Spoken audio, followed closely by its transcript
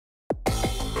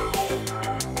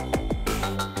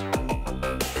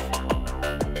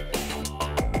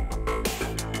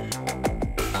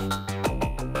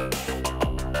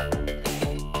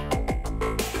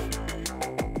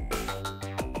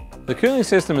The cooling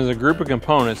system is a group of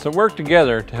components that work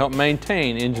together to help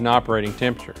maintain engine operating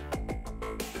temperature.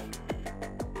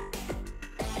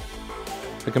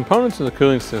 The components of the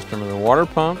cooling system are the water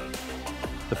pump,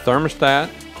 the thermostat,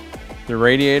 the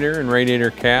radiator and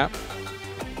radiator cap,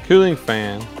 cooling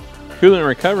fan, coolant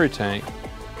recovery tank,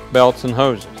 belts and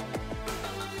hoses.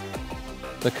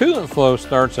 The coolant flow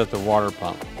starts at the water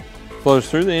pump,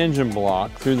 flows through the engine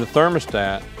block, through the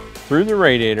thermostat, through the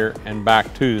radiator, and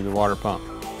back to the water pump.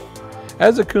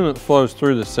 As the coolant flows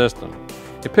through the system,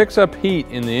 it picks up heat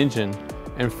in the engine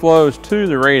and flows to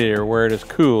the radiator where it is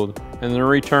cooled and then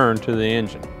returned to the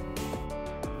engine.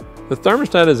 The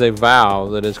thermostat is a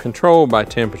valve that is controlled by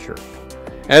temperature.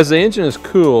 As the engine is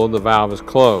cooled, the valve is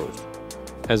closed.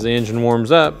 As the engine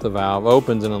warms up, the valve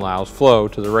opens and allows flow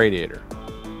to the radiator.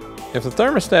 If the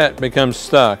thermostat becomes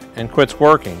stuck and quits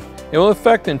working, it will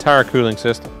affect the entire cooling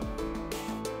system.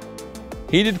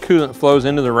 Heated coolant flows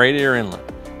into the radiator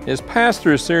inlet. It is passed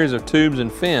through a series of tubes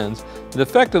and fins that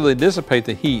effectively dissipate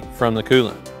the heat from the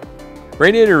coolant.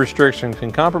 Radiator restriction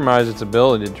can compromise its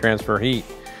ability to transfer heat.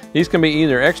 These can be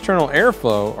either external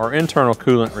airflow or internal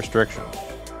coolant restrictions.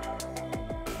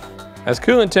 As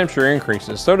coolant temperature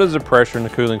increases, so does the pressure in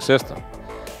the cooling system.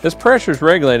 This pressure is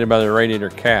regulated by the radiator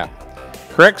cap.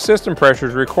 Correct system pressure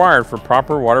is required for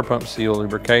proper water pump seal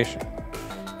lubrication.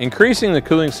 Increasing the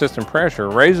cooling system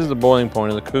pressure raises the boiling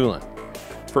point of the coolant.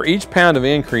 For each pound of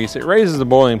increase, it raises the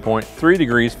boiling point 3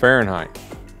 degrees Fahrenheit.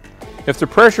 If the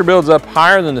pressure builds up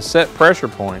higher than the set pressure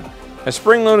point, a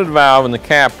spring-loaded valve in the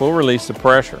cap will release the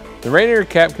pressure. The radiator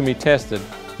cap can be tested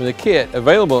with a kit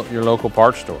available at your local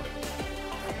parts store.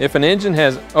 If an engine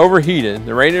has overheated,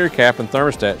 the radiator cap and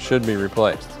thermostat should be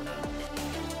replaced.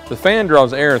 The fan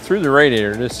draws air through the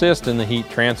radiator to assist in the heat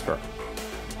transfer.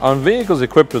 On vehicles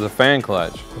equipped with a fan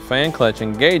clutch, the fan clutch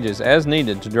engages as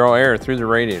needed to draw air through the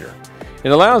radiator.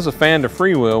 It allows the fan to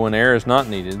freewheel when air is not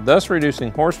needed, thus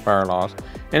reducing horsepower loss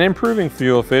and improving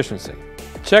fuel efficiency.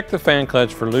 Check the fan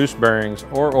clutch for loose bearings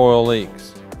or oil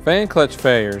leaks. Fan clutch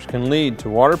failures can lead to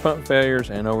water pump failures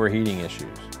and overheating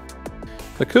issues.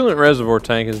 The coolant reservoir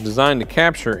tank is designed to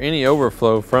capture any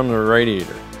overflow from the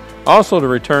radiator, also to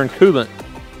return coolant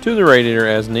to the radiator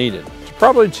as needed. To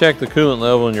properly check the coolant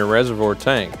level in your reservoir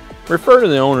tank, refer to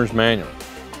the owner's manual.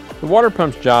 The water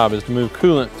pump's job is to move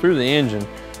coolant through the engine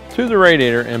to the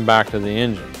radiator and back to the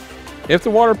engine. If the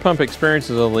water pump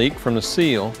experiences a leak from the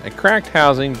seal, a cracked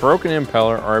housing, broken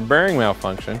impeller, or a bearing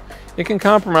malfunction, it can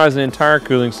compromise the entire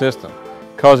cooling system,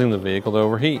 causing the vehicle to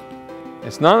overheat.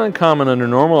 It's not uncommon under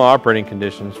normal operating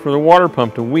conditions for the water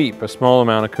pump to weep a small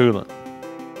amount of coolant.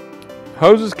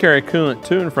 Hoses carry coolant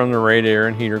to and from the radiator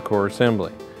and heater core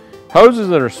assembly. Hoses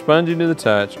that are spongy to the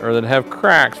touch or that have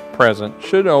cracks present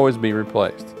should always be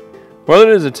replaced.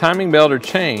 Whether it is a timing belt or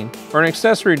chain, or an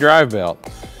accessory drive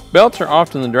belt, belts are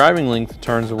often the driving link that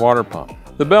turns the water pump.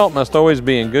 The belt must always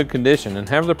be in good condition and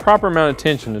have the proper amount of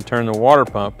tension to turn the water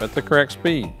pump at the correct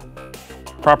speed.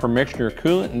 Proper mixture of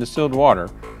coolant and distilled water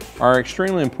are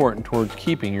extremely important towards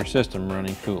keeping your system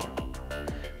running coolant.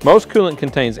 Most coolant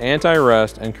contains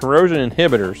anti-rust and corrosion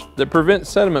inhibitors that prevent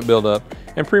sediment buildup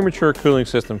and premature cooling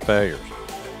system failures.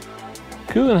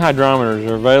 Coolant hydrometers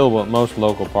are available at most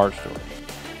local parts stores.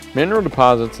 Mineral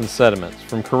deposits and sediments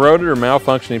from corroded or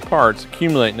malfunctioning parts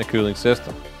accumulate in the cooling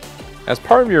system. As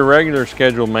part of your regular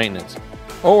scheduled maintenance,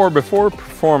 or before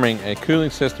performing a cooling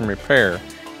system repair,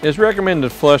 it is recommended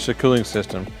to flush the cooling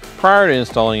system prior to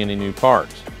installing any new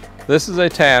parts. This is a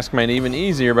task made even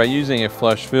easier by using a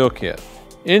flush fill kit.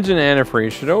 Engine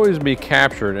antifreeze should always be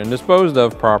captured and disposed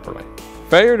of properly.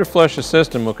 Failure to flush the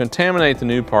system will contaminate the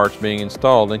new parts being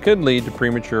installed and could lead to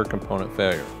premature component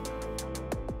failure.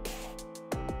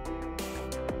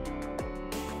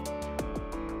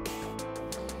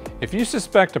 If you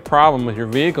suspect a problem with your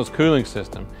vehicle's cooling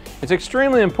system, it's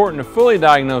extremely important to fully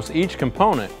diagnose each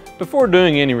component before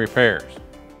doing any repairs.